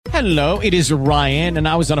Hello, it is Ryan, and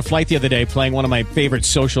I was on a flight the other day playing one of my favorite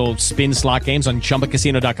social spin slot games on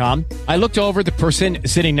ChumbaCasino.com. I looked over at the person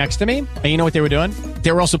sitting next to me, and you know what they were doing?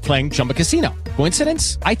 They were also playing Chumba Casino.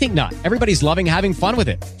 Coincidence? I think not. Everybody's loving having fun with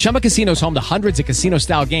it. Chumba Casino is home to hundreds of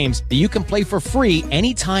casino-style games that you can play for free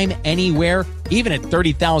anytime, anywhere, even at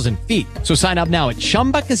 30,000 feet. So sign up now at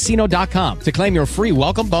ChumbaCasino.com to claim your free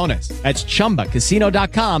welcome bonus. That's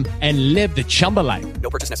ChumbaCasino.com and live the Chumba life. No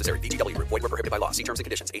purchase necessary. VGW. Void where prohibited by law. See terms and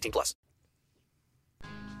conditions. 18+.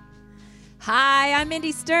 Hi, I'm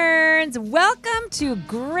Mindy Stearns. Welcome to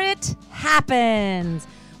Grit Happens.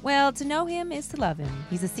 Well, to know him is to love him.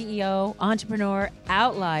 He's a CEO, entrepreneur,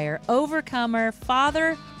 outlier, overcomer,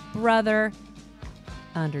 father, brother,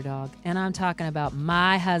 underdog. And I'm talking about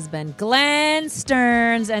my husband, Glenn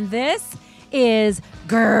Stearns. And this is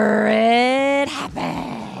Grit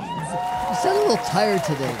Happens. You sound a little tired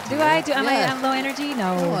today. Do I? Am I low energy?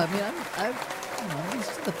 No. No, I mean, I'm used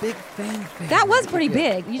to the big fanfare. That was pretty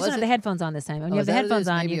big. You just don't have the headphones on this time. When you have the headphones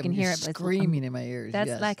on, Maybe you can hear it. Screaming in my ears.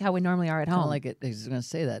 That's like how we normally are at home. Like it. I was going to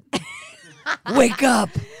say that. Wake up.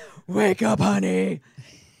 Wake up, honey.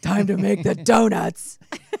 Time to make the donuts.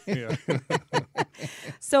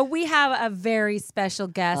 So we have a very special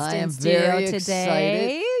guest in studio today.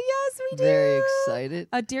 Excited. Yes, we do. Very excited.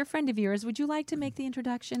 A dear friend of yours. Would you like to make the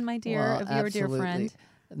introduction, my dear, Well, of your dear friend?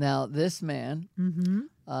 Now, this man,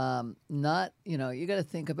 not, you got to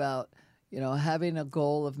think about, having a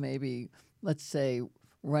goal of maybe, let's say,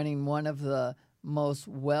 running one of the most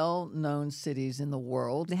well-known cities in the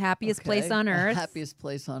world. The happiest place on earth. The happiest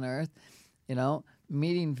place on earth.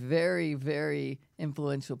 Meeting very, very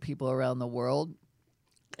influential people around the world.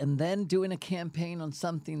 And then doing a campaign on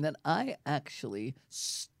something that I actually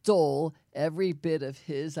stole every bit of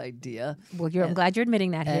his idea. Well, I'm glad you're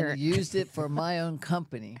admitting that here. And used it for my own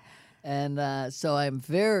company. And so I'm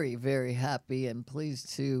very, very happy and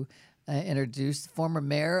pleased to introduce former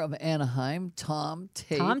mayor of Anaheim, Tom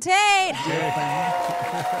Tate. Tom Tate.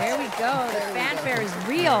 There we go. The fanfare is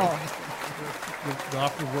real. The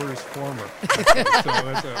operative word is former.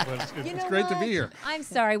 It's great to be here. I'm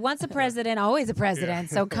sorry. Once a president, always a president.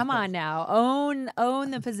 So come on now. Own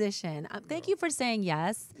the position. Thank you for saying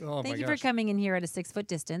yes. Thank you for coming in here at a 6-foot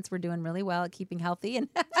distance. We're doing really well at keeping healthy. And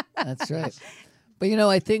That's right. But,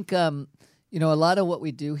 I think, a lot of what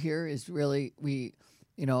we do here is really,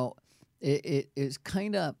 it is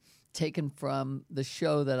kind of taken from the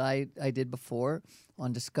show that I did before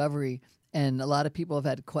on Discovery. And a lot of people have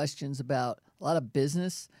had questions about a lot of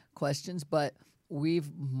business questions, but we've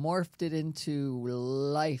morphed it into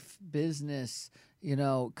life, business,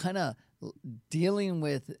 kind of dealing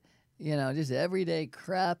with, just everyday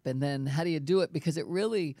crap. And then how do you do it? Because it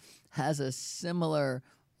really has a similar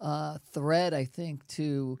thread, I think,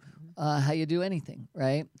 to how you do anything,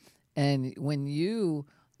 right? And when you,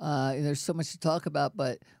 there's so much to talk about,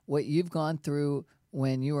 but what you've gone through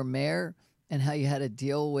when you were mayor and how you had to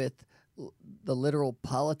deal with the literal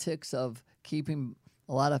politics of keeping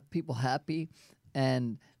a lot of people happy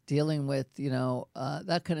and dealing with,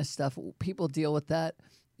 that kind of stuff. People deal with that,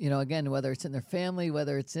 again, whether it's in their family,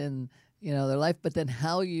 whether it's in, their life, but then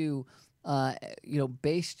how you,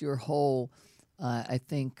 based your whole, I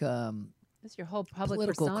think, that's your whole public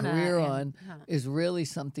political persona career on is really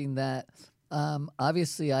something that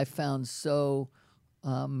obviously I found so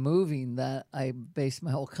moving that I based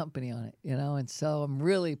my whole company on it, and so I'm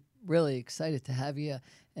really excited to have you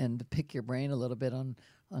and to pick your brain a little bit on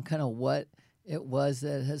kind of what it was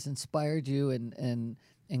that has inspired you and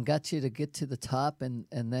got you to get to the top and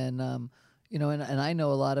then and I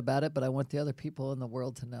know a lot about it, but I want the other people in the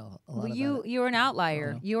world to know a lot about it. You're an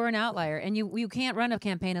outlier. You're an outlier, and you can't run a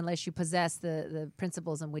campaign unless you possess the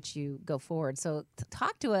principles in which you go forward. So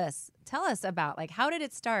talk to us. Tell us about how did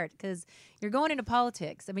it start? Because you're going into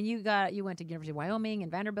politics. I mean, you went to University of Wyoming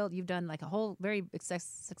and Vanderbilt. You've done a whole very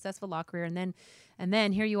successful law career, and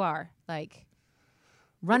then here you are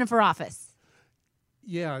running for office.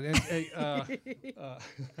 Yeah.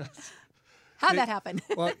 How'd that happen?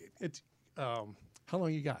 Well, it's. How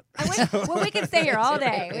long you got? We can stay here all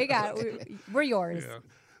day. We're yours.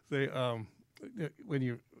 Yeah.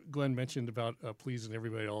 When Glenn mentioned about pleasing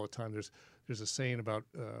everybody all the time, there's a saying about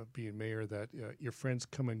being mayor that your friends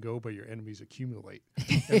come and go, but your enemies accumulate.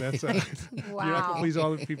 And that's wow. You're not going to please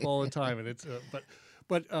all the people all the time, and it's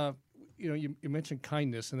but you mentioned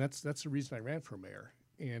kindness, and that's the reason I ran for mayor.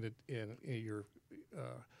 And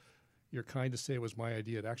you're kind to say it was my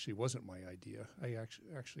idea. It actually wasn't my idea. I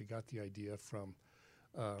actually got the idea from.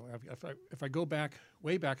 If I go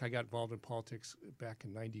way back, I got involved in politics back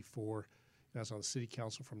in '94. And I was on the city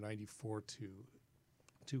council from '94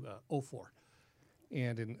 to '04.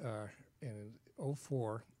 And in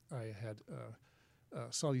 '04, I had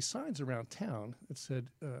saw these signs around town that said,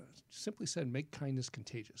 simply said, "Make kindness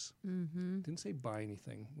contagious." Mm-hmm. Didn't say buy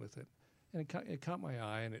anything with it, and it caught my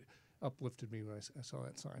eye and it uplifted me when I saw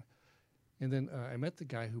that sign. And then I met the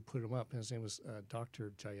guy who put him up. His name was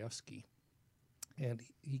Dr. Jayevsky, and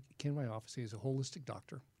he came to my office. He's a holistic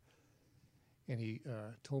doctor, and he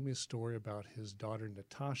told me a story about his daughter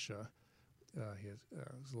Natasha. He has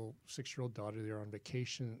his little 6-year-old daughter. They were on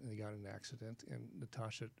vacation and they got in an accident, and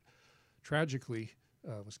Natasha tragically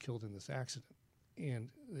was killed in this accident. And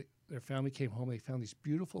their family came home. They found these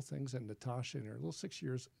beautiful things that Natasha, in her little 6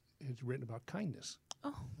 years, had written about kindness.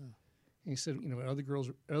 Oh. And he said, when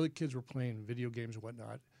other kids were playing video games and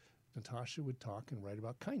whatnot, Natasha would talk and write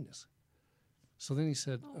about kindness. So then he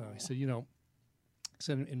said,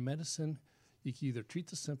 in medicine, you can either treat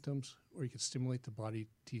the symptoms or you can stimulate the body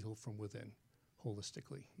to heal from within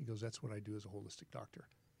holistically. He goes, that's what I do as a holistic doctor.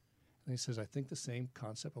 And he says, I think the same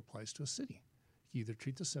concept applies to a city. You can either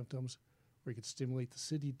treat the symptoms or you can stimulate the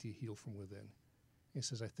city to heal from within. And he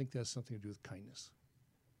says, I think that has something to do with kindness.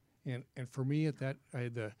 And for me, at that, I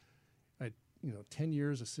had 10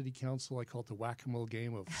 years of city council. I call it the whack-a-mole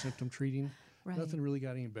game of symptom treating. Right. Nothing really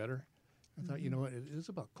got any better. I thought, it is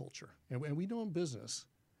about culture. And we know in business,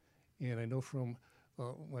 and I know from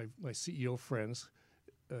my CEO friends,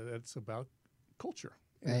 that's about culture.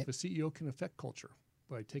 And Right. if a CEO can affect culture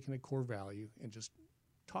by taking a core value and just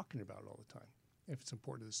talking about it all the time, if it's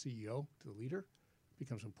important to the CEO, to the leader, it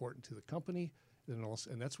becomes important to the company, then also,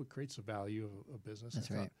 and that's what creates the value of a business. That's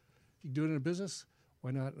I thought, right. if you can do it in a business, why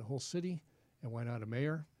not in a whole city, and why not a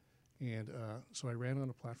mayor? And so I ran on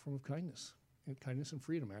a platform of kindness and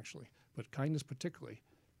freedom, actually, but kindness particularly.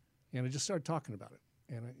 And I just started talking about it,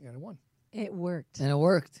 and I won. It worked. And it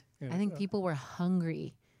worked. And, I think people were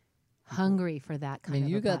hungry for that I kind mean, of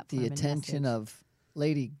you a got the platform and attention message. of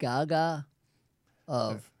Lady Gaga,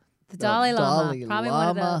 of The Dalai Lama, Dalai probably one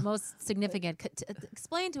of Lama. the most significant.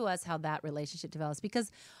 Explain to us how that relationship develops,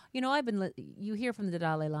 because you hear from the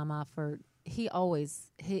Dalai Lama he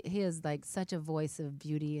is like such a voice of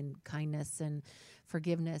beauty and kindness and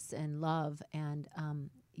forgiveness and love, and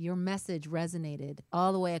your message resonated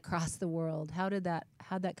all the way across the world. How'd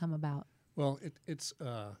that come about? Well, it's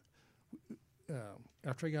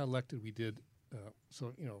after I got elected, we did.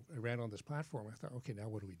 I ran on this platform. I thought, okay, now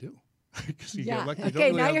what do we do? Because you get elected, you Okay,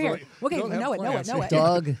 don't now really you're have here. the- Okay, you don't we have know it, know it, plans. know it.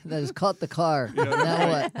 dog that has caught the car. Yeah,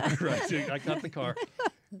 Now right. what? Right. So I got the car,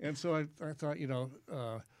 and so I thought,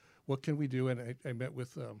 what can we do? And I met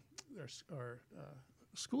with our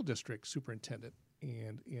school district superintendent,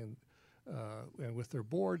 and with their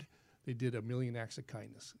board, they did 1 million acts of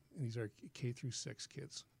kindness, and these are K through 6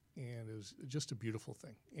 kids, and it was just a beautiful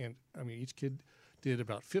thing. And I mean, each kid did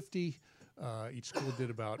about 50. Each school did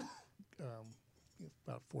about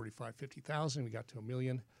 45, 50,000. We got to 1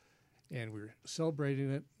 million, and we were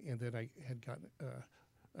celebrating it. And then I had gotten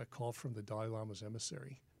a call from the Dalai Lama's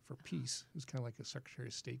emissary for peace, who's kind of like a Secretary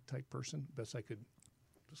of State type person, best I could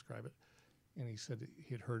describe it. And he said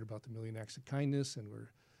he had heard about the 1 million acts of kindness, and we're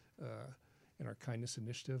in our kindness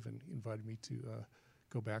initiative, and invited me to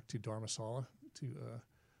go back to Dharamsala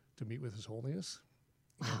to meet with His Holiness.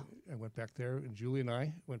 Wow. And I went back there, and Julie and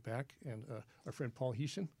I went back, and our friend Paul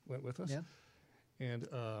Heshin went with us. Yeah. And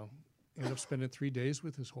ended up spending 3 days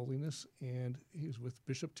with His Holiness, and he was with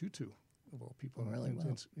Bishop Tutu, of all people,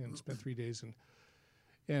 and spent 3 days.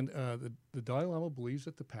 And the Dalai Lama believes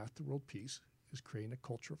that the path to world peace is creating a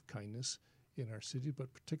culture of kindness in our city,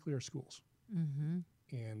 but particularly our schools. Mm-hmm.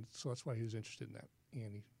 And so that's why he was interested in that.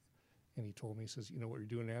 And he told me, he says, what you're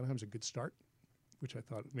doing in Anaheim is a good start, which I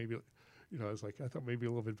thought maybe, I thought maybe a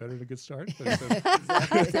little bit better than a good start. But he said,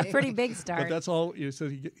 It's a pretty big start. but that's all. He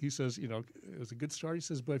says, it was a good start. He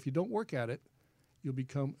says, but if you don't work at it, you'll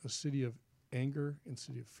become a city of anger and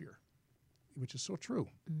city of fear, which is so true,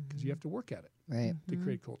 because you have to work at it Right. to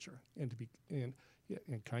create culture, and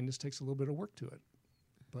and kindness takes a little bit of work to it.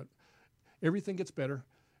 But everything gets better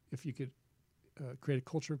if you could create a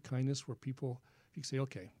culture of kindness where people, if you can say,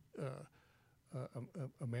 okay,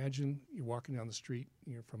 imagine you're walking down the street,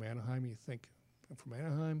 you're from Anaheim, and you think, I'm from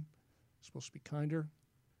Anaheim, supposed to be kinder,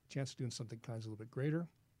 chance of doing something kind is a little bit greater.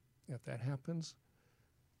 And if that happens,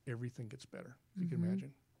 everything gets better. If you can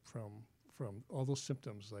imagine, from all those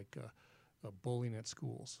symptoms like bullying at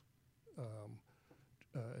schools,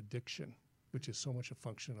 addiction, which is so much a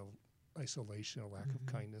function of isolation, a lack of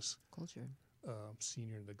kindness, Culture.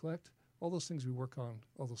 senior neglect, all those things we work on,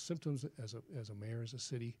 all those symptoms as a mayor, as a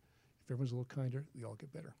city. If everyone's a little kinder, they all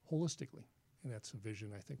get better holistically, and that's a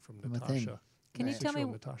vision I think from From within. Natasha. Can you tell me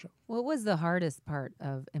 6-year-old Natasha? what was the hardest part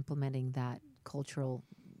of implementing that cultural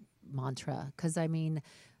mantra? Because I mean,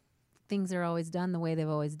 things are always done the way they've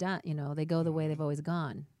always done. They go the way they've always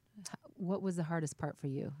gone. What was the hardest part for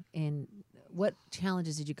you? And what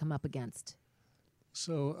challenges did you come up against?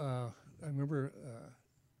 So I remember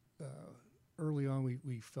early on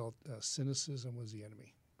we felt cynicism was the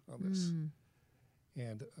enemy on this,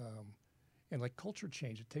 and like culture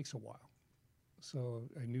change, it takes a while. So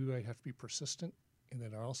I knew I'd have to be persistent, and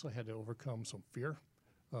then I also had to overcome some fear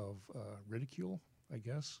of ridicule, I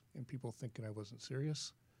guess, and people thinking I wasn't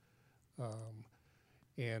serious.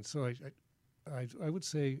 And so I would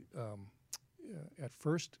say at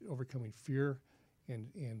first overcoming fear,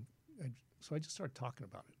 so I just started talking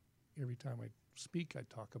about it. Every time I speak, I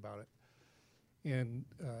talk about it, and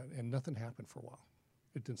nothing happened for a while.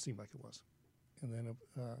 It didn't seem like it was. And then,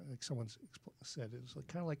 like someone said, it was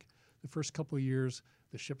kind of like the first couple of years,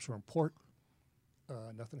 the ships were in port,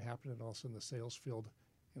 nothing happened, and all of a sudden the sails filled,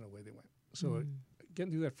 and away they went. So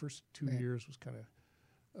getting through that first 2 years was kind of,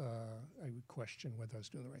 I would question whether I was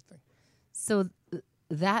doing the right thing. So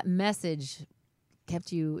that message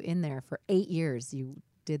kept you in there for 8 years. You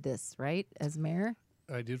did this, right, as mayor?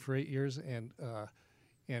 I did for 8 years, and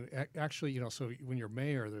actually, so when you're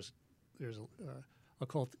mayor, there's I'll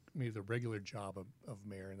call it maybe the regular job of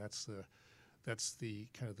mayor, and that's the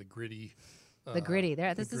kind of the gritty. The gritty.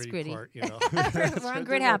 This is gritty. Part, We're on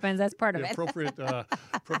Grit Happens. That's part of it.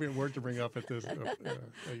 Appropriate word to bring up at this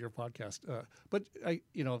your podcast. But I,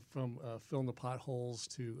 from filling the potholes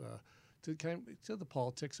to the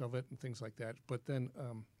politics of it and things like that. But then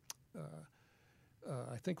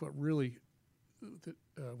I think what really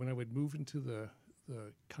when I would move into the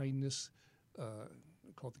kindness,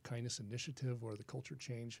 called the kindness initiative or the culture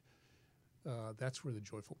change. That's where the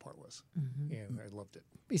joyful part was, and I loved it.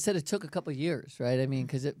 You said it took a couple of years, right? I mean,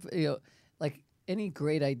 because like any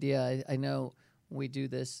great idea, I know we do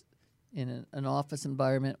this in an office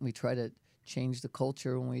environment. We try to change the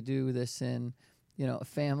culture. When we do this in, a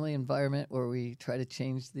family environment where we try to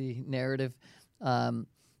change the narrative,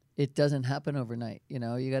 it doesn't happen overnight. You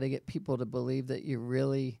got to get people to believe that you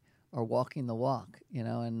really are walking the walk.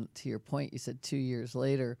 And to your point, you said 2 years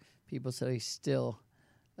later, people say still.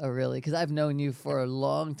 Oh, really? Because I've known you for a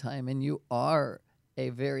long time, and you are a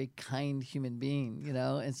very kind human being,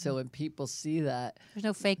 And so when people see that, there's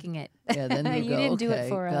no faking it. Yeah, then you go, didn't okay, do it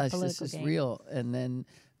for a gosh, political this is gain. real. And then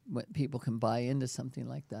when people can buy into something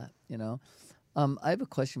like that, I have a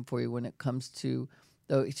question for you when it comes to,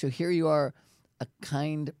 so here you are, a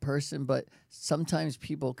kind person, but sometimes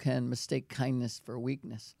people can mistake kindness for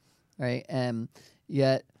weakness, right? And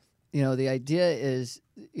yet, the idea is,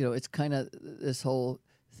 it's kind of this whole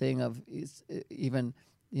thing of even,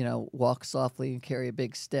 walk softly and carry a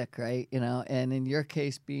big stick, right? And in your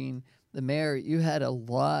case, being the mayor, you had a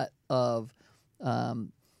lot of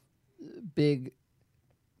big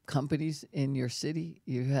companies in your city.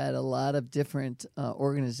 You had a lot of different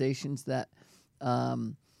organizations that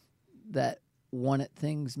that wanted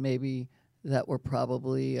things maybe that were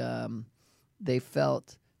probably they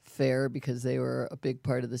felt fair because they were a big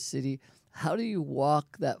part of the city. How do you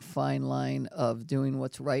walk that fine line of doing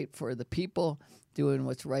what's right for the people, doing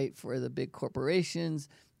what's right for the big corporations,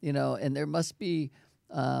 and there must be,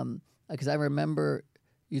 because I remember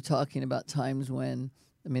you talking about times when,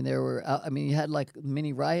 you had like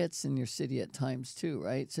mini riots in your city at times too,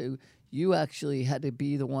 right? So you actually had to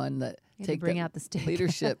be the one that bring out the stick.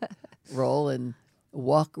 leadership role and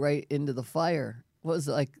walk right into the fire. What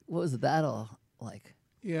was that all like?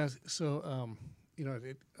 Yeah, so,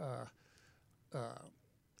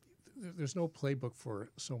 there's no playbook for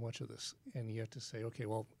so much of this, and you have to say, okay,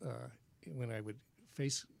 well, when I would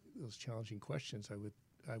face those challenging questions,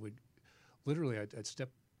 I would literally, I'd step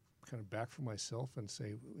kind of back from myself and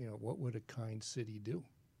say, what would a kind city do?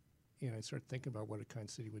 And I'd start thinking about what a kind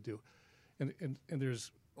city would do, and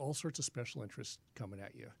there's all sorts of special interests coming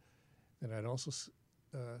at you, and I'd also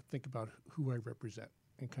think about who I represent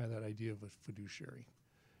and kind of that idea of a fiduciary.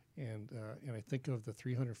 And I think of the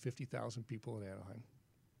 350,000 people in Anaheim.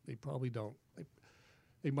 They probably don't.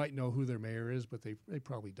 They might know who their mayor is, but they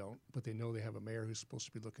probably don't. But they know they have a mayor who's supposed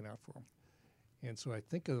to be looking out for them. And so I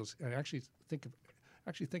think of those. I actually think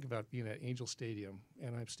about being at Angel Stadium,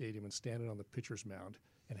 Anaheim Stadium, and standing on the pitcher's mound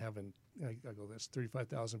and having I go, that's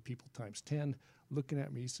 35,000 people times 10 looking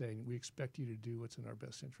at me saying, "We expect you to do what's in our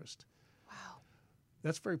best interest." Wow.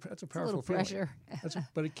 That's a powerful a little feeling. pressure.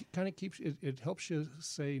 But it kind of keeps it helps you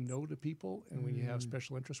say no to people, and when you have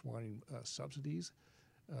special interests wanting subsidies,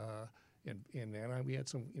 and Anaheim we had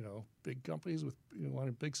some big companies with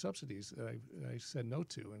wanted big subsidies that I said no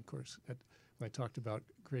to, and of course when I talked about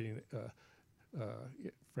creating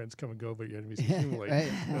friends come and go, but your enemies accumulate,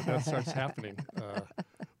 right. that starts happening.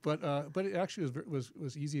 but it actually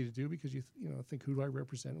was easy to do because you think, who do I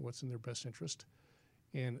represent and what's in their best interest,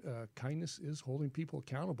 and kindness is holding people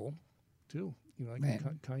accountable too. Like Right.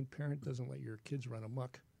 a kind parent doesn't let your kids run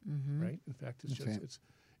amok, right? In fact, it's That's right.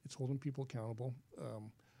 it's holding people accountable.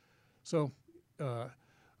 So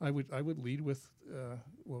I would lead with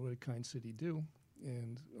what would a kind city do,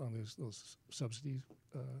 and on those subsidies,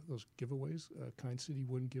 those giveaways, kind city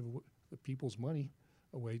wouldn't give the people's money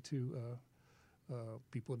away to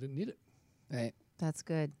people that didn't need it. Right. That's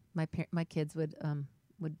good. My kids would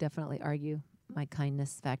definitely argue my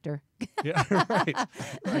kindness factor. Yeah, right.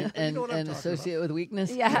 And, know what I'm and talking associate with weakness.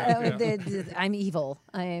 Yeah, I'm evil.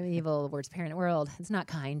 I am evil. The worst parent in the world. It's not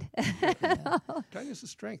kind. Kindness is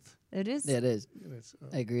strength. It is. It is. And it's,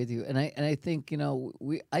 I agree with you, and I think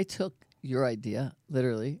I took your idea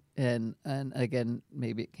literally, and again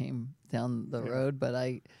maybe it came down the road, but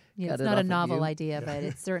I Yeah, got it's it not off a of novel you. idea, but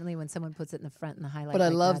it's certainly when someone puts it in the front and the highlight. But I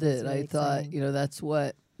like loved that, it's it. really I thought exciting. that's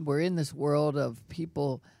what we're in, this world of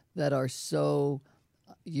people that are so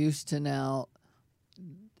used to now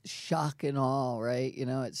shock and awe, right?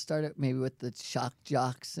 It started maybe with the shock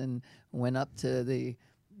jocks and went up to the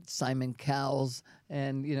Simon Cowells,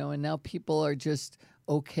 and and now people are just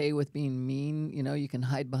okay with being mean. You can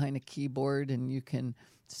hide behind a keyboard and you can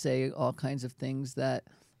say all kinds of things that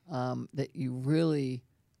that you really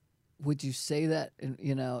would you say that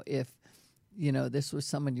if this was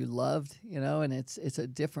someone you loved, and it's a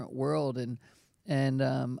different world, and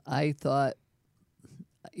I thought,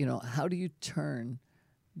 how do you turn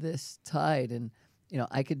this tide? And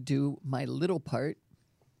I could do my little part,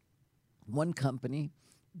 one company,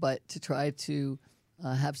 but to try to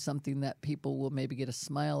have something that people will maybe get a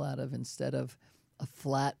smile out of instead of a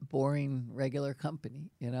flat, boring, regular company,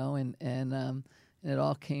 and it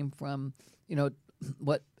all came from,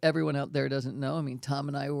 what everyone out there doesn't know. I mean, Tom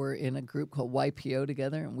and I were in a group called YPO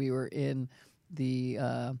together, and we were in the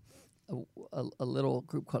a little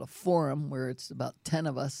group called a forum where it's about 10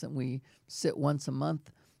 of us, and we sit once a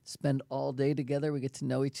month, spend all day together. We get to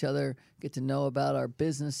know each other, get to know about our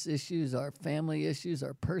business issues, our family issues,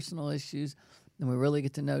 our personal issues, and we really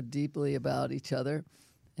get to know deeply about each other.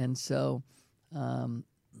 And so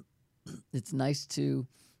it's nice to,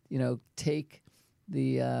 take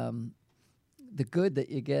the good that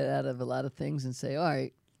you get out of a lot of things and say, all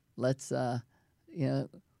right, let's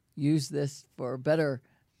use this for better,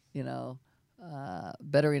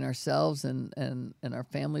 bettering ourselves and our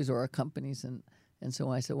families or our companies. And so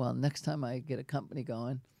I said, well, next time I get a company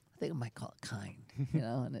going, I think I might call it Kind,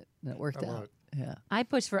 and it worked I love out. it. Yeah, I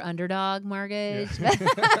pushed for underdog mortgage.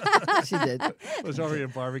 she did. It was already a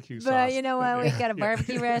barbecue sauce. But you know what? We got a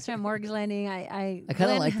barbecue restaurant, mortgage lending. I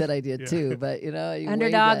kind of like that idea too, but you weigh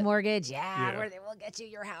underdog that- mortgage. Yeah, Yeah. we'll get you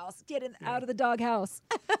your house. Get out of the dog house.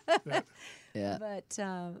 Yeah, But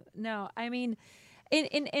no, I mean,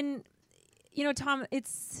 in Tom,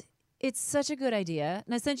 it's such a good idea.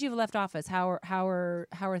 Now, since you've left office, how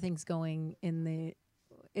are things going in the?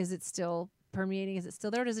 Is it still permeating? Is it still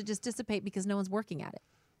there? Or does it just dissipate because no one's working at it?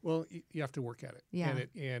 Well, you have to work at it.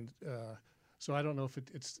 Yeah. So I don't know if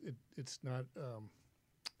it's not.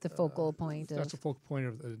 The focal point That's of a focal point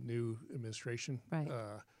of the new administration. Right.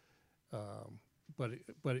 But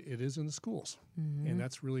it is in the schools, and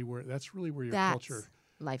that's really where your that's culture.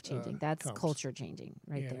 life changing. That's comes. culture changing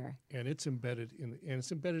right and, there. and it's embedded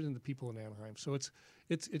in the people in Anaheim. So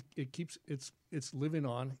it keeps it's living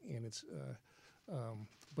on, and it's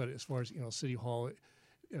but as far as City Hall,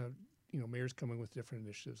 mayors coming with different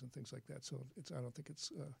initiatives and things like that. So I don't think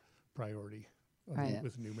it's a priority Right.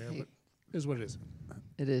 with the new mayor, but it is what it is.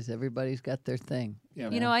 it is. Everybody's got their thing. Yeah.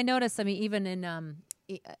 I noticed. I mean, even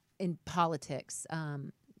in politics,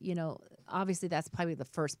 obviously that's probably the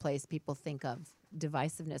first place people think of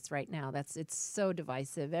divisiveness right now. It's so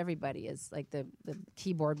divisive. Everybody is like the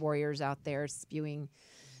keyboard warriors out there spewing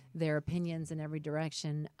their opinions in every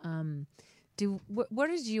direction. What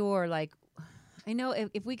is your like? I know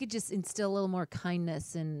if we could just instill a little more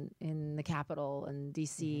kindness in the Capitol and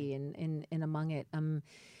DC and among it,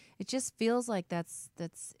 it just feels like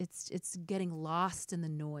it's getting lost in the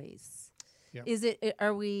noise. Yeah. Is it?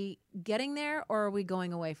 Are we getting there, or are we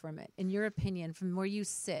going away from it? In your opinion, from where you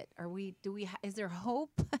sit, is there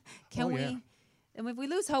hope? Can Oh, we? yeah. And if we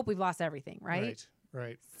lose hope, we've lost everything, right?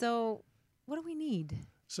 Right. So, what do we need?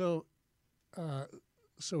 So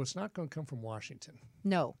it's not going to come from Washington.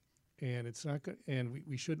 No. And it's not good, and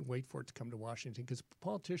we shouldn't wait for it to come to Washington because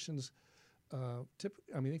politicians, they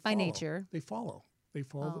follow. By nature. They follow. They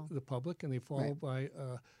follow the public, and they follow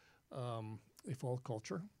they follow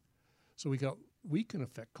culture. So we can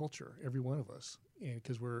affect culture, every one of us, and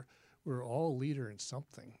because we're all a leader in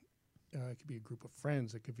something, It could be a group of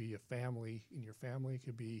friends. It could be a family in your family. It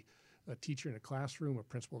could be a teacher in a classroom, a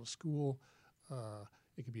principal at a school.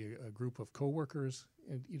 It could be a group of coworkers,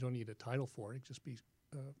 and you don't need a title for it. It could just be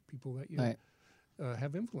people that you Right.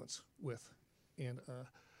 have influence with, and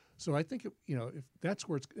so I think if that's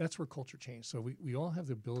where culture changes. So we all have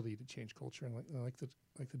the ability to change culture, and like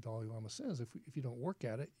the Dalai Lama says, if you don't work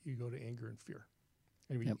at it, you go to anger and fear,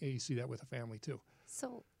 and you see that with a family too.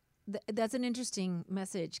 So that's an interesting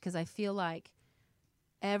message, because I feel like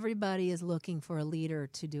everybody is looking for a leader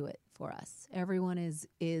to do it for us. Everyone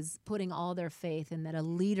is putting all their faith in that a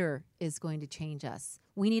leader is going to change us.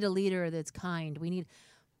 We need a leader that's kind.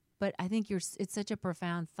 But I think it's such a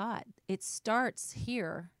profound thought. It starts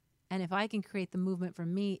here, and if I can create the movement for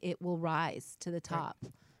me, it will rise to the top,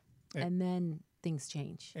 and then things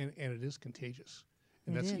change. And it is contagious,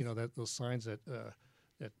 and It that's is. those signs that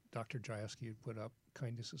Dr. Jayasky had put up.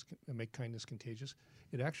 Make kindness contagious.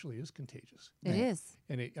 It actually is contagious. It is.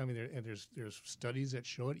 And there's studies that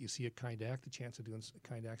show it. You see a kind act, the chance of doing a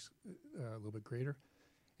kind act's a little bit greater.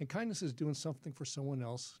 And kindness is doing something for someone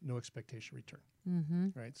else, no expectation return.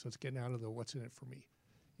 Mm-hmm. Right? So it's getting out of the what's in it for me.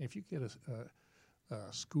 And if you get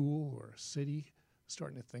a school or a city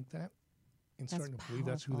starting to think that, and That's starting to believe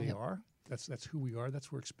that's who they powerful. are, that's who we are. That's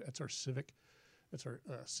our civic. That's our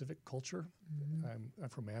civic culture. I'm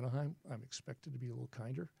from Anaheim. I'm expected to be a little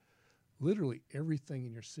kinder. Literally everything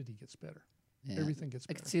in your city gets better. Yeah. Everything gets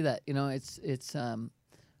I better. can see that. It's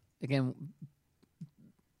again,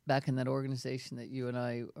 back in that organization that you and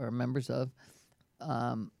I are members of,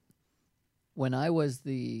 when I was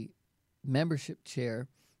the membership chair,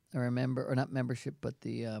 I remember, or not membership, but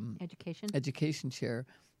the Education. education chair,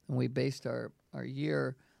 and we based our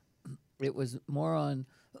year, it was more on,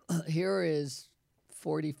 here is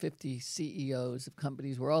 40, 50 CEOs of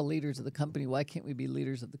companies. We're all leaders of the company. Why can't we be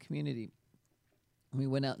leaders of the community? We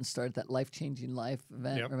went out and started that Life-Changing Life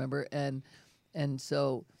event, Yep. remember? And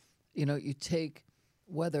so, you take,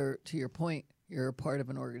 whether, to your point, you're a part of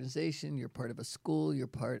an organization, you're part of a school, you're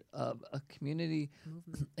part of a community,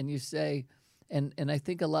 and you say, and I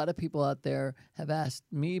think a lot of people out there have asked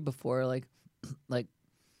me before, like,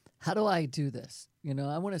 how do I do this?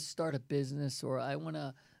 I want to start a business, or I want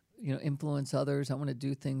to, influence others. I want to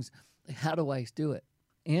do things. Like, how do I do it?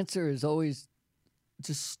 Answer is always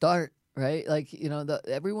just start, right? Like,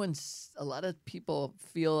 a lot of people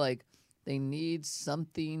feel like they need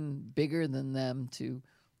something bigger than them to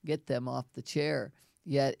get them off the chair.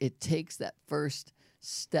 Yet it takes that first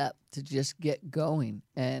step to just get going.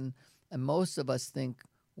 And most of us think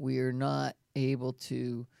we're not able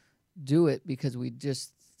to do it because we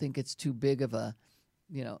just think it's too big of a,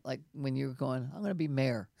 like when you're going, I'm going to be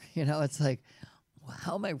mayor, it's like, well,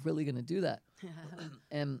 how am I really going to do that?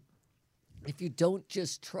 And if you don't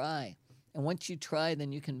just try, and once you try,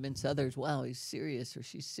 then you convince others, wow, he's serious or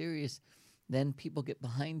she's serious, then people get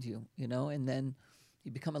behind you, and then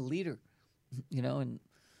you become a leader, and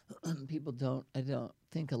I don't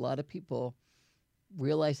think a lot of people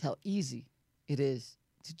realize how easy it is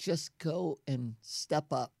to just go and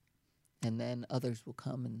step up, and then others will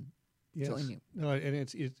come and join you. No, and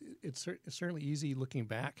it's certainly easy looking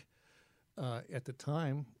back. At the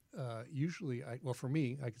time, usually, for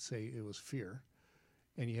me, I could say it was fear,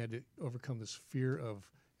 and you had to overcome this fear of,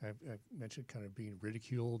 I mentioned kind of being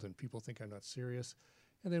ridiculed and people think I'm not serious,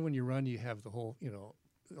 and then when you run, you have the whole,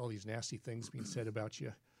 all these nasty things being said about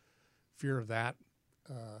you, fear of that.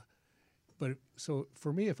 But so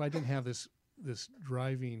for me, if I didn't have this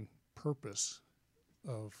driving purpose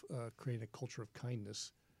of creating a culture of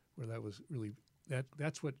kindness, where that was really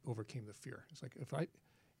that's what overcame the fear. It's like I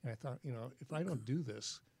thought, if I don't do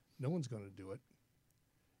this, no one's going to do it,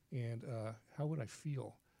 and how would I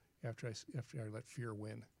feel after I let fear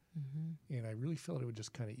win? Mm-hmm. And I really felt it would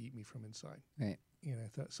just kind of eat me from inside. Right. And I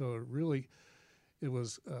thought, so it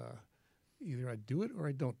was either I do it or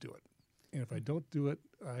I don't do it, and if I don't do it,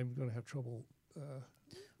 I'm going to have trouble.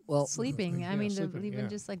 Sleeping. I yeah, mean, sleeping, even yeah.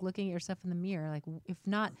 just like looking at yourself in the mirror. Like, if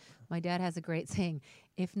not, my dad has a great saying: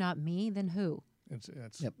 "If not me, then who?"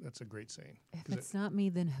 That's a great saying. If 'Cause it's not me,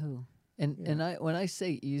 then who? And when I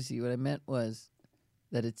say easy, what I meant was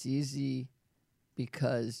that it's easy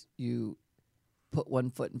because you put one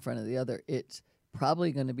foot in front of the other. It's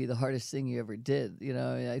probably going to be the hardest thing you ever did.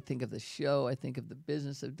 I think of the show, I think of the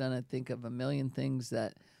business I've done, I think of a million things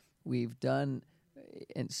that we've done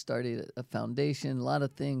and started a foundation, a lot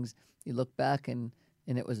of things. You look back and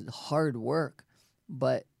it was hard work,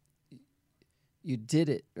 but you did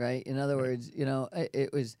it, right? In other words,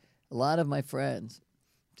 it was a lot of my friends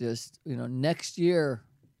just, next year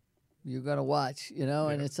you're going to watch,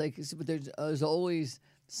 and it's like, but there's always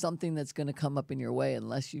something that's going to come up in your way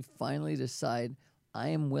unless you finally decide, I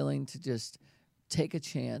am willing to just take a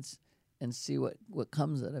chance and see what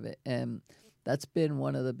comes out of it. And that's been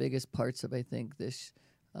one of the biggest parts of, I think, this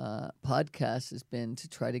podcast has been to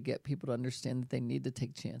try to get people to understand that they need to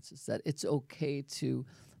take chances, that it's okay to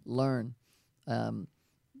learn. Some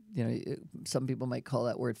people might call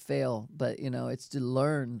that word fail, but, it's to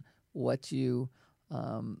learn what you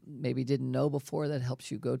maybe didn't know before that helps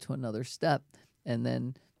you go to another step. And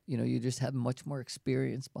then, you just have much more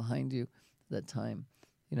experience behind you that time.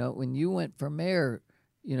 When you went for mayor,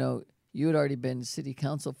 you had already been city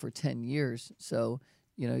council for 10 years. So,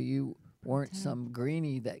 you weren't some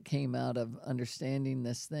greenie that came out of understanding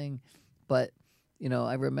this thing. But,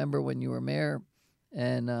 I remember when you were mayor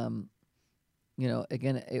and,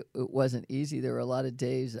 again, it wasn't easy. There were a lot of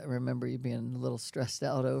days I remember you being a little stressed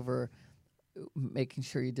out over making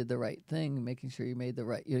sure you did the right thing, making sure you made the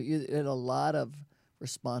right, you had a lot of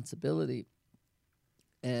responsibility.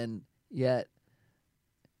 And yet,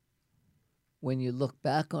 when you look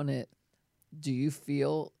back on it, do you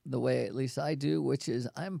feel the way at least I do, which is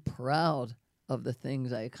I'm proud of the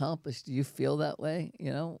things I accomplished? Do you feel that way?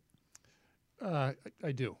 I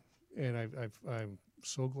do, and I'm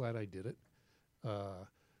so glad I did it.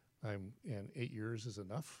 And 8 years is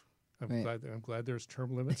enough. I'm glad there's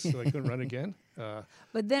term limits, so I couldn't run again.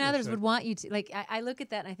 But then others would want you to. Like I look at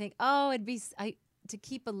that and I think, it'd be to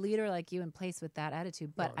keep a leader like you in place with that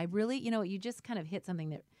attitude. But I really, you just kind of hit something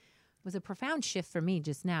that was a profound shift for me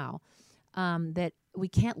just now. That we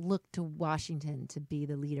can't look to Washington to be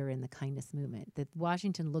the leader in the kindness movement, that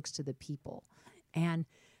Washington looks to the people. And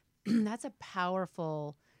that's a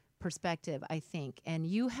powerful perspective, I think. And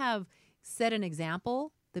you have set an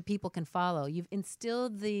example that people can follow. You've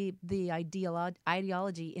instilled the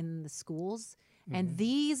ideology in the schools, and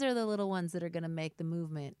these are the little ones that are going to make the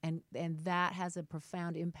movement. And that has a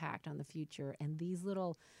profound impact on the future. And these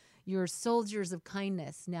your soldiers of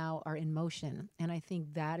kindness now are in motion. And I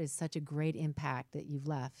think that is such a great impact that you've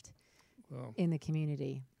left in the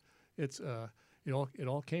community. It's it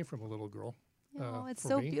all came from a little girl. It's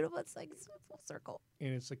so beautiful. It's like full circle.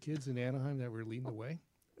 And it's the kids in Anaheim that were leading the way.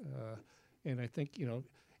 And I think,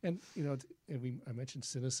 I mentioned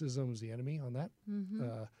cynicism is the enemy on that.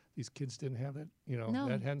 These kids didn't have that, No,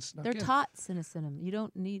 that hadn't snuck they're in. taught cynicism. You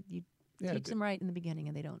don't need, teach them right in the beginning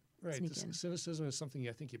and they don't sneak in. Cynicism is something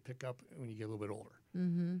I think you pick up when you get a little bit older.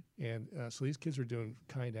 And so these kids are doing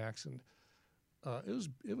kind acts, and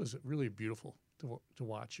it was really beautiful to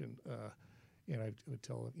watch. And I would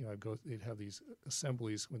tell they'd have these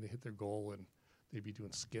assemblies when they hit their goal, and they'd be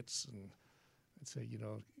doing skits, and I'd say,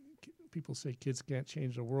 people say kids can't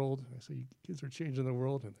change the world. And I say kids are changing the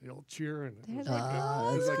world, and they all cheer, and it was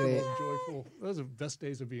like a little joyful. Those are the best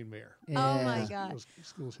days of being mayor. Yeah. Oh my God! Those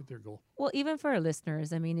schools hit their goal. Well, even for our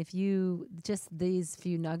listeners, I mean, if you just these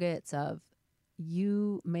few nuggets of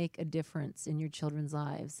you make a difference in your children's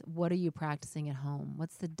lives. What are you practicing at home?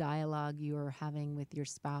 What's the dialogue you're having with your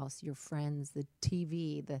spouse, your friends, the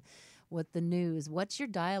TV, the news? What's your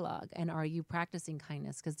dialogue? And are you practicing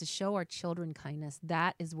kindness? Because to show our children kindness,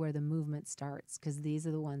 that is where the movement starts, because these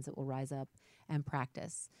are the ones that will rise up and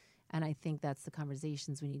practice. And I think that's the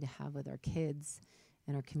conversations we need to have with our kids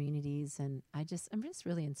and our communities. And I'm just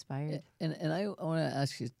really inspired. And I want to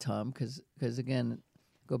ask you, Tom, because again,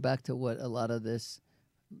 go back to what a lot of this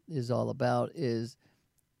is all about is,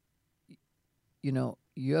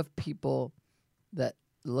 you have people that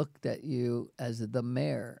looked at you as the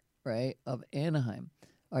mayor, right, of Anaheim.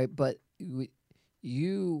 All right, but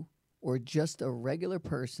you were just a regular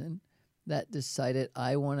person that decided,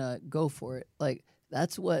 I want to go for it. Like,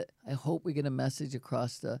 that's what I hope we get a message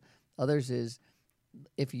across to others is,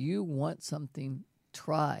 if you want something,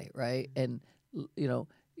 try, right? And,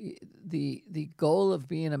 the goal of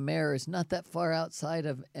being a mayor is not that far outside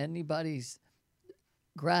of anybody's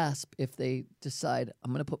grasp if they decide,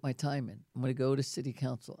 I'm going to put my time in. I'm going to go to city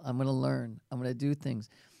council. I'm going to learn. I'm going to do things.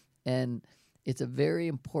 And it's a very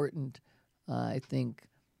important, I think,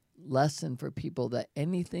 lesson for people that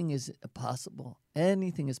anything is possible.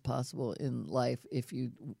 Anything is possible in life if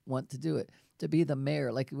you want to do it. To be the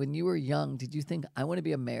mayor, like when you were young, did you think, I want to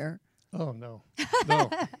be a mayor? Oh, no.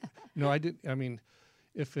 No, I didn't. I mean,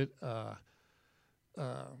 if it, no,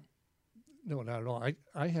 not at all.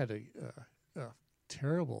 I had a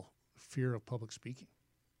terrible fear of public speaking.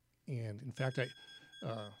 And in fact,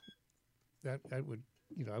 I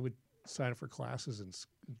would sign up for classes in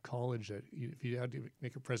college that if you had to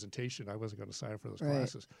make a presentation, I wasn't going to sign up for those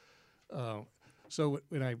classes. So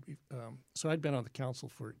I'd been on the council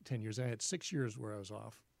for 10 years. I had 6 years where I was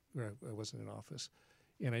off, where I wasn't in office.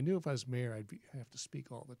 And I knew if I was mayor, I'd have to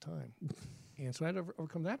speak all the time. And so I had to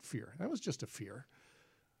overcome that fear. That was just a fear.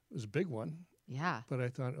 It was a big one. Yeah. But I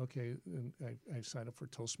thought, okay, and I signed up for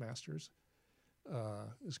Toastmasters,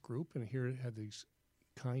 this group, and here it had these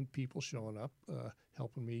kind people showing up,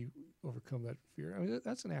 helping me overcome that fear. I mean,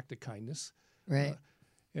 that's an act of kindness. Right.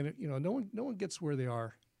 And no one gets where they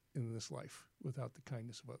are in this life without the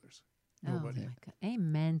kindness of others. Nobody. Oh my God.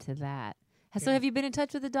 Amen to that. So have you been in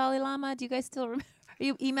touch with the Dalai Lama? Do you guys still remember? Are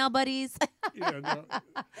you email buddies?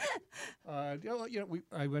 I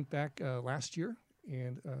went back last year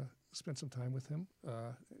and spent some time with him,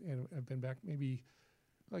 and I've been back maybe,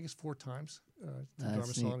 I guess, 4 times to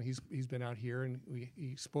Dharmasala. He's been out here, and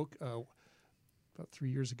he spoke about 3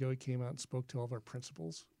 years ago. He came out and spoke to all of our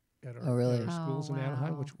principals at our, at our schools in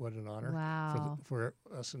Anaheim, which what an honor for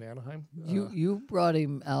us in Anaheim. You brought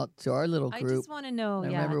him out to our little group. I just want to know.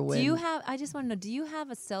 I just want to know. Do you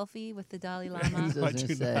have a selfie with the Dalai Lama?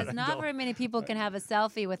 Because not very many people can have a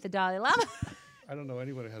selfie with the Dalai Lama. I don't know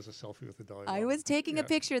anyone who has a selfie with the Dalai Lama. I was taking a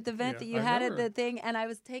picture at the event that you had at the thing, and I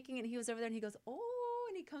was taking it. And he was over there, and he goes, "Oh,"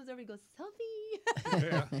 and he comes over, he goes, "Selfie."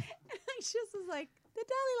 Yeah. And I just was like, the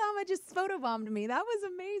Dalai Lama just photobombed me. That was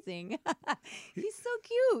amazing. He's so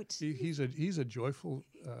cute. He's a joyful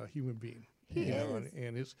human being. He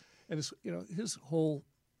is. And his whole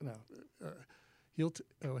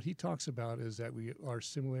what he talks about is that our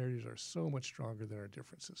similarities are so much stronger than our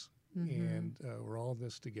differences, and we're all in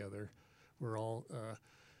this together. We're all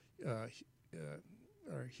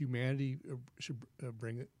our humanity should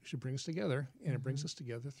bring us together, and it brings us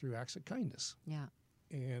together through acts of kindness. Yeah.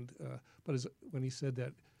 And but when he said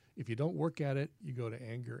that if you don't work at it, you go to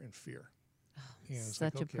anger and fear. And it's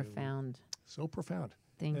Such a profound. So profound.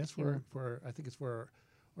 Thank and that's you. for I think it's for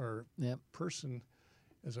our person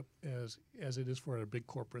as it is for our big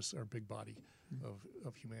corpus, our big body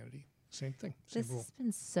of humanity. Same thing. Same This rule. has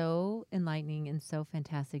been so enlightening and so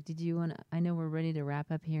fantastic. Did you want to? I know we're ready to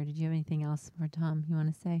wrap up here. Did you have anything else for Tom you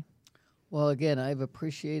want to say? Well, again, I've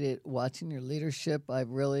appreciated watching your leadership. I've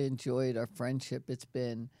really enjoyed our friendship. It's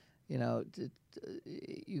been,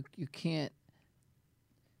 you can't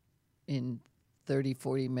in 30,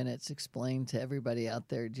 40 minutes explain to everybody out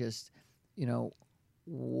there just,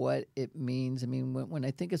 what it means. I mean, when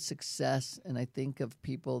I think of success and I think of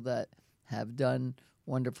people that have done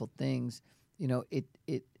wonderful things, it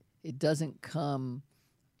doesn't come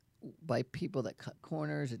by people that cut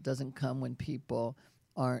corners. It doesn't come when people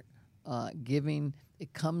aren't giving.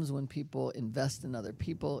 It comes when people invest in other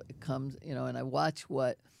people. It comes, and I watch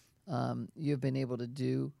what you've been able to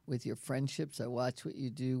do with your friendships. I watch what you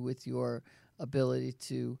do with your ability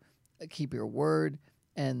to keep your word,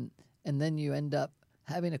 and then you end up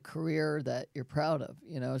having a career that you're proud of,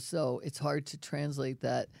 so it's hard to translate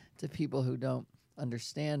that to people who don't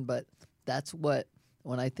understand, but that's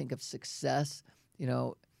when I think of success,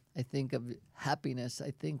 I think of happiness,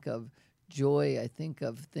 I think of joy, I think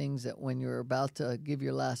of things that when you're about to give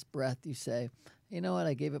your last breath, you say, you know what,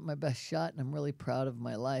 I gave it my best shot and I'm really proud of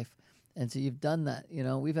my life. And so you've done that.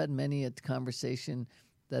 We've had many a conversation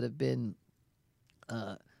that have been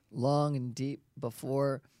long and deep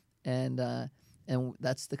before, and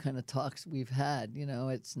that's the kind of talks we've had.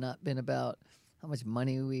 It's not been about how much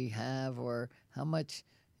money we have or how much,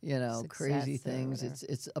 crazy things.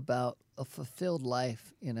 It's about a fulfilled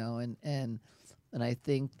life, and I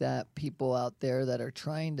think that people out there that are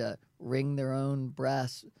trying to ring their own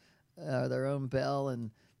their own bell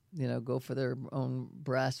and, go for their own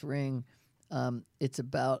brass ring, it's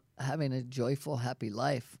about having a joyful, happy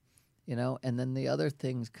life, and then the other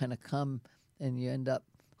things kind of come and you end up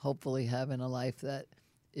hopefully having a life that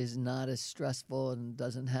is not as stressful and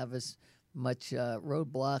doesn't have as much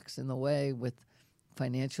roadblocks in the way with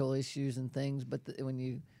financial issues and things. But when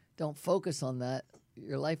you don't focus on that,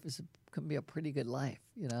 your life can be a pretty good life,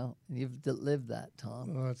 and you've lived that,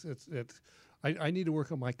 Tom. Well, I need to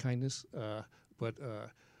work on my kindness, but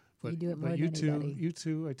you do it more but than anybody. you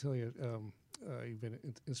too, I tell you, you've been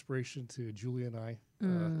an inspiration to Julie and I.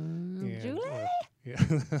 And, Julie? Yeah.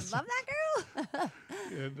 Love that girl.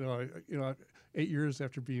 And, 8 years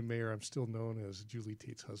after being mayor, I'm still known as Julie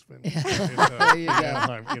Tate's husband. There you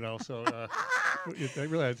go. So I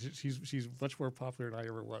realize she's much more popular than I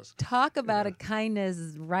ever was. Talk about a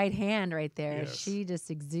kindness right hand right there. Yes. She just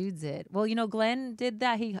exudes it. Well, Glenn did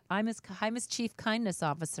that. I'm his chief kindness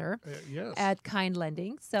officer Yes. at Kind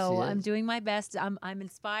Lending. So She I'm is. doing my best. I'm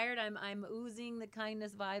inspired. I'm oozing the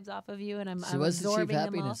kindness vibes off of you, and I'm She was the absorbing chief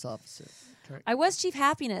them all. happiness officer. I was chief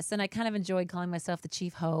happiness, and I kind of enjoyed calling myself the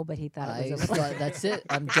chief hoe, but he thought it was a little. That's it.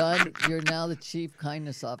 I'm done. You're now the chief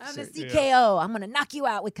kindness I'm officer. the CKO. I'm going to knock you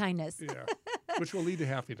out with kindness. Yeah. which will lead to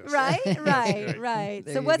happiness. Right. There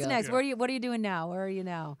So you what's go. next? What are you doing now? Where are you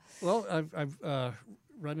now? Well, I've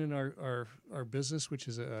running our business, which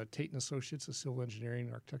is Tate & Associates, a civil engineering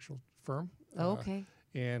and architectural firm. Okay.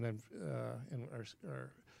 And I'm in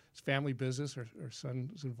our family business. Our son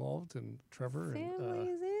is involved, and Trevor. Family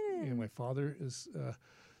is in. And my father is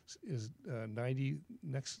 90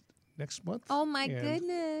 next month. Oh my And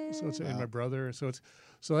goodness. So it's and my brother. So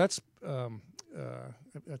that's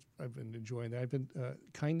I've been enjoying that. I've been the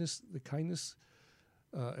kindness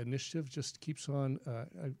initiative just keeps on.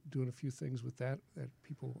 I'm doing a few things with that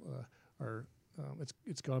people are.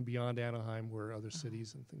 It's gone beyond Anaheim, where other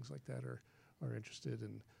cities and things like that are interested.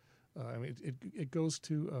 And I mean, it goes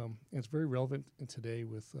to and it's very relevant in today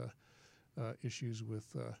with issues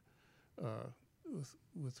with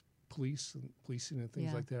police and policing and things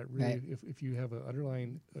Yeah. like that. Really, Right. if you have an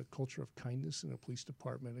underlying culture of kindness in a police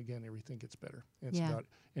department, again, everything gets better. And it's Yeah. about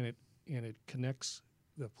and it connects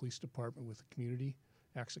the police department with the community.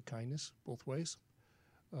 Acts of kindness both ways,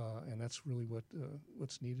 and that's really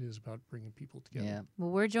what's needed is about bringing people together. Yeah.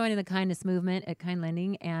 Well, we're joining the kindness movement at Kind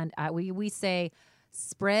Lending, and we say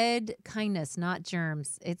spread kindness, not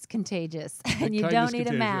germs. It's contagious, and you kindness don't need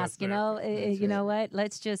a contagious, mask. that's You know, right. you know what?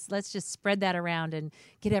 Let's just spread that around and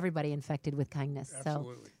get everybody infected with kindness. So,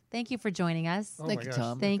 Absolutely. thank you for joining us. Oh Thank my you, gosh.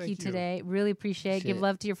 Tom. Thank you today. Really appreciate it. Give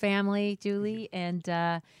love to your family, Julie, and.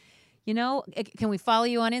 Can we follow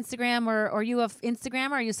you on Instagram or you have Instagram?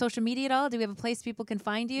 Or are you social media at all? Do we have a place people can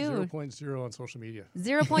find you? 0.0 on social media.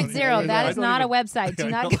 0.0. That is not a website. Do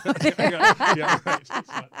not go there. Yeah, right.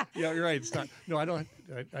 Yeah, you're right. It's not. No, I don't.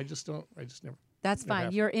 I just don't. I just never. That's Never fine.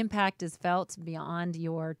 have. Your impact is felt beyond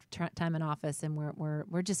your time in office, and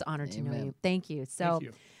we're just honored to know Amen. you. Thank you. So, Thank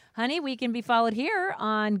you. honey, we can be followed here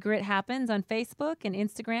on Grit Happens on Facebook and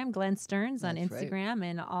Instagram. Glenn Stearns on That's right. Instagram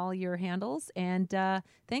and all your handles. And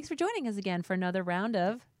thanks for joining us again for another round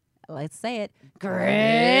of, let's say it,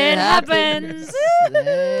 Grit Happens. Thanks,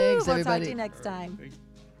 We'll talk to everybody. you next time. Thanks.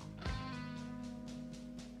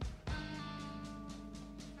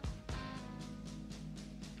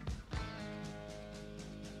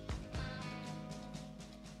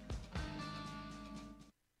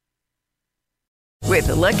 With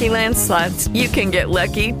the Lucky Land Slots, you can get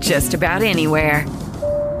lucky just about anywhere.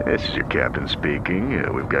 This is your captain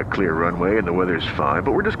speaking. We've got clear runway and the weather's fine,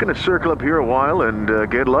 but we're just going to circle up here a while and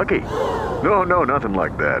get lucky. No, nothing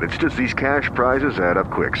like that. It's just these cash prizes add up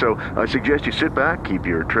quick. So I suggest you sit back, keep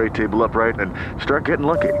your tray table upright, and start getting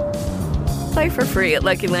lucky. Play for free at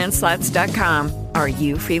LuckyLandSlots.com. Are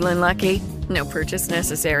you feeling lucky? No purchase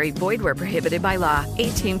necessary. Void where prohibited by law.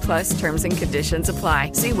 18+ terms and conditions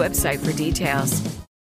apply. See website for details.